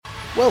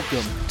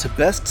Welcome to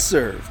Best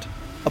Served,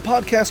 a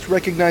podcast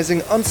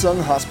recognizing unsung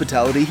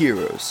hospitality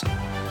heroes.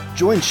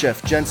 Join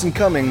Chef Jensen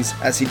Cummings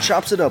as he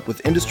chops it up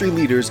with industry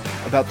leaders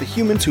about the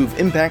humans who've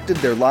impacted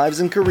their lives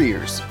and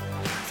careers.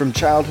 From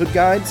childhood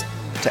guides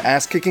to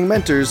ass-kicking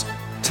mentors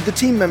to the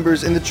team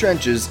members in the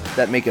trenches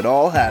that make it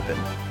all happen.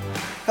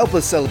 Help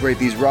us celebrate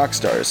these rock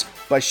stars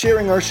by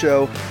sharing our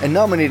show and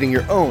nominating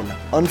your own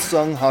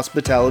unsung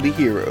hospitality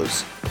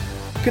heroes.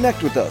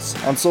 Connect with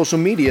us on social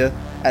media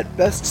at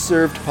Best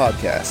Served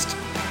Podcast.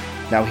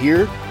 Now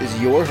here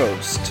is your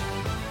host.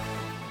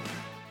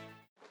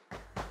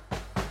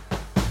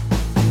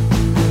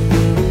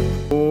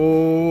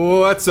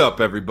 What's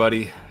up,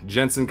 everybody?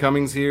 Jensen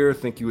Cummings here.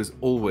 Thank you as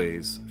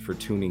always for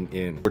tuning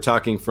in. We're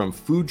talking from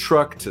food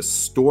truck to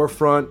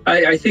storefront.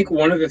 I think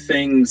one of the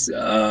things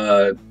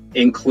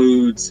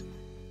includes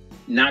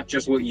not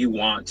just what you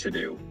want to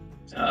do.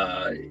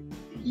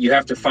 You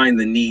have to find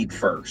the need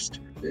first.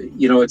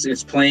 You know,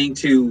 it's playing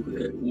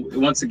to,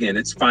 once again,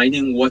 it's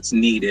finding what's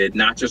needed,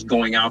 not just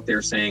going out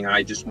there saying,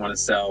 I just want to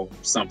sell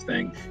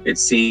something.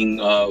 It's seeing,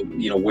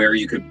 where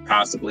you could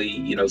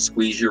possibly,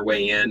 squeeze your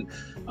way in.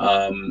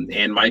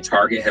 And my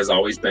target has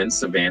always been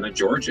Savannah,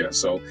 Georgia.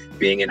 So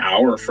being an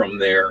hour from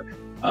there,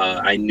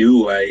 I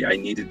knew I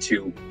needed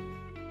to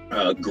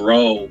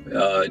grow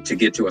to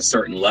get to a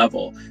certain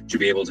level to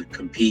be able to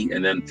compete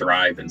and then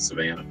thrive in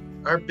Savannah.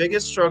 Our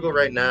biggest struggle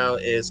right now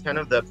is kind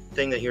of the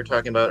thing that you were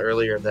talking about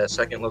earlier, that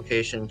second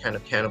location kind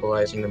of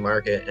cannibalizing the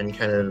market and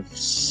kind of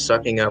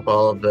sucking up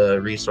all of the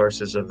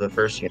resources of the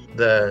first unit.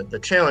 The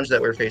challenge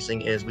that we're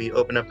facing is we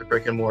open up the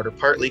brick and mortar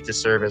partly to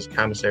serve as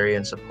commissary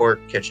and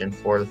support kitchen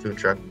for the food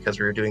truck because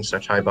we were doing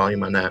such high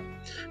volume on that,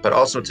 but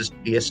also to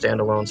be a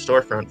standalone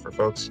storefront for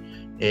folks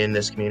in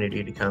this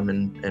community to come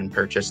and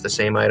purchase the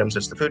same items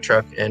as the food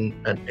truck and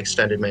an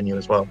extended menu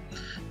as well.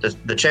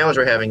 The challenge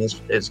we're having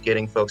is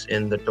getting folks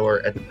in the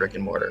door at the brick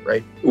and mortar,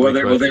 right? Well,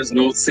 there's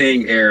no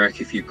saying, Eric,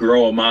 if you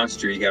grow a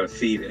monster, you got to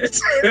feed it.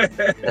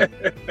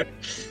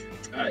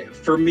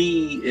 For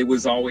me, it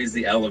was always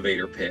the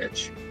elevator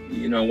pitch.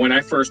 When I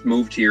first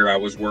moved here, I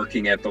was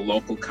working at the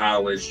local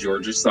college,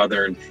 Georgia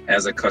Southern,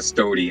 as a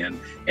custodian,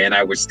 and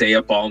I would stay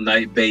up all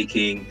night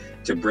baking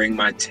to bring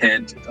my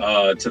tent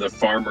to the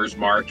farmer's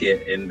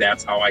market, and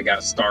that's how I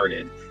got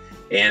started.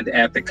 And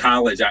at the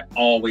college, I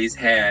always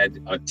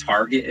had a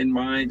target in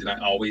mind, and I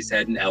always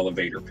had an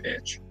elevator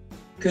pitch.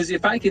 Because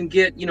if I can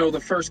get, the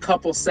first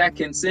couple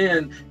seconds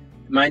in,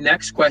 my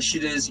next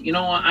question is,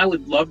 I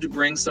would love to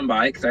bring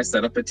somebody, because I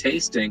set up a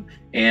tasting,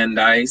 and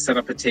I set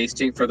up a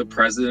tasting for the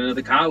president of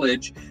the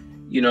college,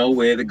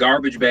 with a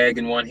garbage bag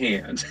in one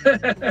hand.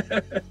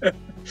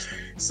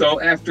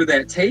 So after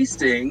that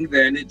tasting,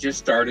 then it just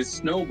started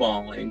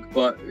snowballing.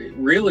 But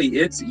really,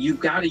 you've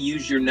got to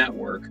use your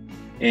network.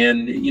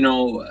 And,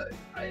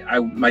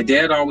 my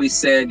dad always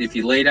said, if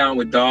you lay down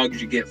with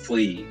dogs, you get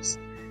fleas.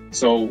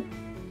 So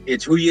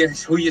it's who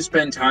you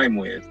spend time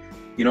with.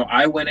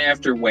 I went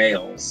after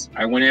whales.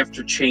 I went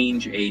after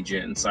change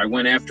agents. I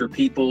went after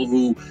people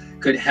who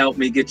could help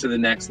me get to the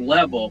next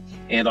level.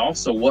 And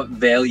also, what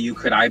value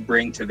could I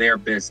bring to their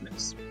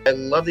business? I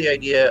love the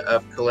idea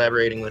of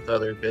collaborating with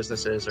other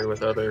businesses or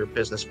with other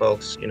business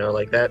folks,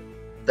 like that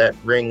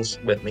rings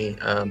with me.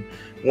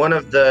 One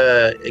of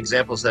the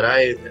examples that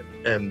I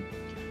am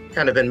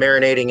kind of been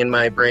marinating in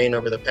my brain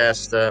over the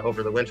past,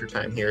 over the winter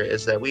time here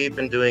is that we've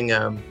been doing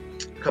a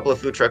couple of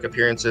food truck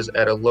appearances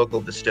at a local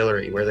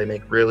distillery where they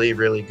make really,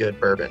 really good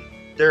bourbon.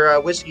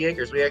 They're Whiskey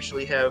Acres. We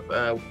actually have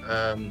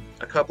a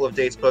couple of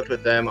dates booked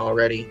with them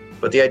already.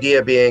 But the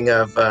idea being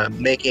of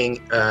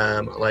making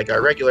like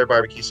our regular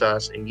barbecue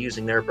sauce and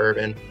using their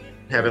bourbon,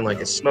 having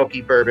like a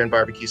smoky bourbon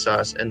barbecue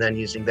sauce, and then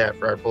using that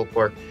for our pulled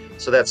pork.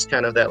 So that's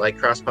kind of that like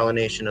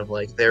cross-pollination of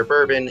like their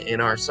bourbon in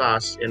our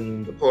sauce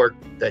in the pork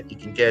that you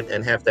can get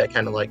and have that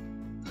kind of like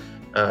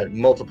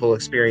multiple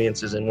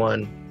experiences in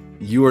one.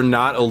 You are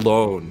not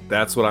alone.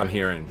 That's what I'm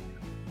hearing.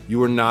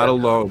 You are not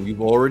alone.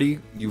 You've already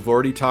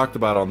talked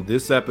about on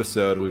this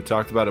episode, we've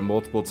talked about it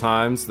multiple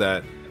times,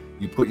 that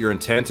you put your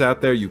intent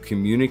out there, you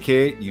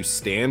communicate, you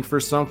stand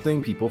for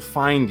something, people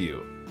find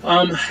you.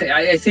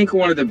 I think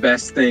one of the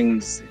best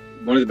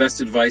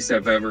advice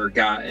I've ever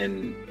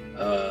gotten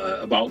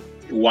about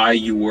why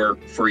you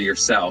work for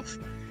yourself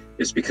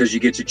is because you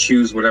get to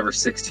choose whatever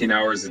 16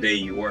 hours a day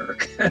you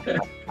work. But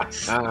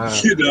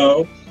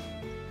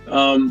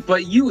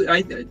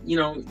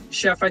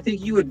Chef, I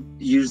think you would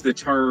use the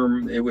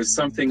term, it was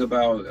something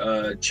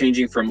about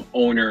changing from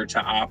owner to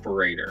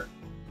operator.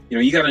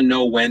 You got to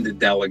know when to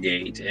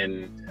delegate,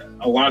 and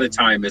a lot of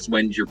time it's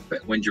when your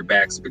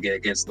back's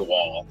against the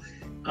wall.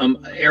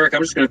 Eric,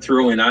 I'm just going to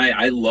throw in,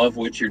 I love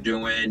what you're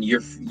doing.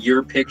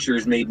 Your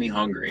pictures made me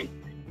hungry.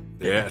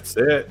 Yeah, that's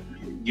it.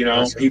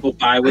 Awesome. People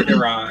buy with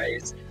their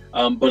eyes.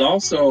 But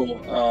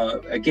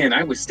also, again,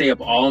 I would stay up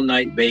all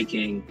night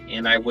baking,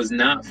 and I was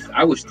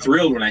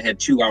thrilled when I had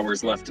 2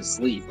 hours left to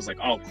sleep. I was like,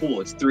 oh,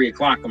 cool, it's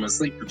 3:00. I'm gonna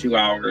sleep for 2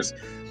 hours.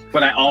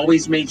 But I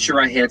always made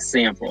sure I had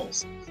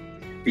samples,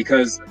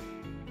 because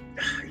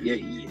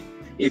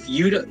if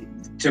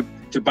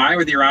to buy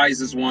with your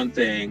eyes is one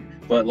thing,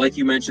 But like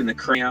you mentioned, the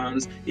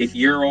crayons, if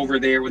you're over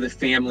there with a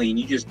family and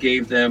you just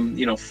gave them,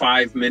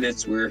 5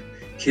 minutes where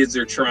kids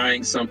are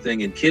trying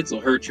something, and kids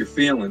will hurt your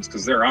feelings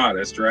because they're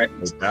honest, right?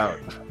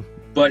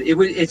 But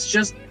it's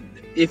just,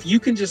 if you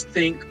can just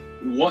think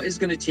what is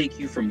going to take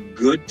you from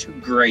good to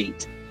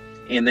great,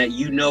 and that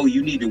you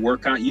need to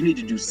work on, you need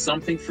to do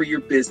something for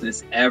your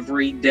business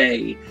every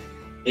day,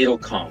 it'll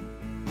come.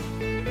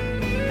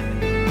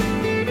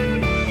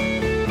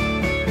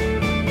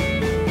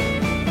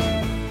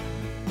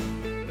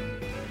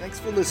 Thanks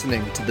for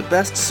listening to the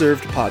Best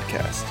Served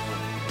podcast.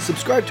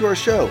 Subscribe to our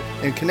show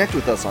and connect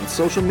with us on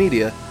social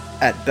media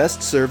at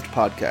Best Served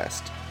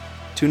Podcast.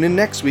 Tune in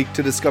next week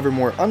to discover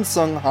more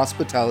unsung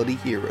hospitality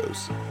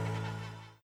heroes.